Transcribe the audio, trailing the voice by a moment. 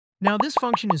Now, this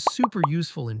function is super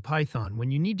useful in Python when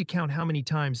you need to count how many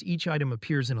times each item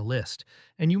appears in a list,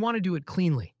 and you want to do it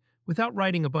cleanly, without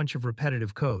writing a bunch of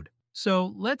repetitive code.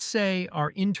 So, let's say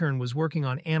our intern was working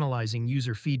on analyzing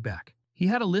user feedback. He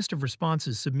had a list of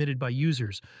responses submitted by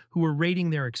users who were rating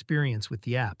their experience with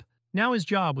the app. Now his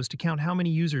job was to count how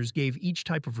many users gave each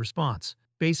type of response,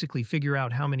 basically figure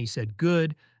out how many said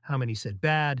good, how many said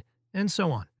bad, and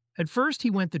so on. At first, he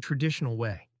went the traditional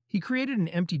way. He created an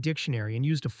empty dictionary and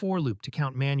used a for loop to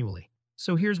count manually.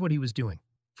 So here's what he was doing.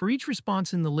 For each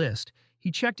response in the list, he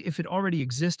checked if it already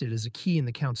existed as a key in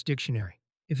the counts dictionary.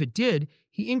 If it did,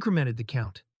 he incremented the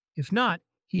count. If not,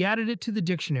 he added it to the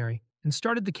dictionary and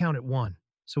started the count at 1.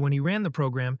 So when he ran the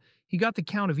program, he got the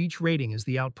count of each rating as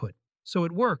the output. So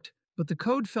it worked, but the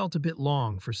code felt a bit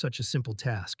long for such a simple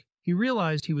task. He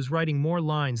realized he was writing more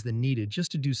lines than needed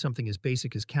just to do something as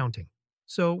basic as counting.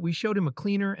 So we showed him a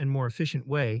cleaner and more efficient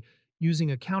way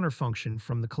using a counter function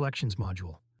from the collections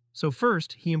module. So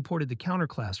first, he imported the counter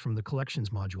class from the collections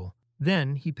module.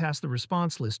 Then, he passed the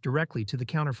response list directly to the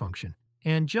counter function.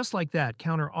 And just like that,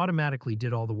 counter automatically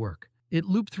did all the work. It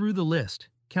looped through the list,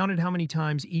 counted how many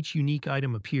times each unique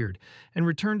item appeared, and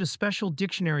returned a special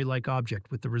dictionary-like object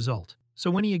with the result.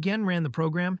 So when he again ran the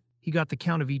program, he got the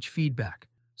count of each feedback.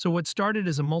 So what started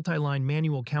as a multi-line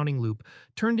manual counting loop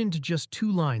turned into just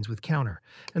 2 lines with counter,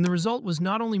 and the result was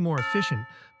not only more efficient,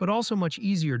 but also much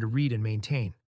easier to read and maintain.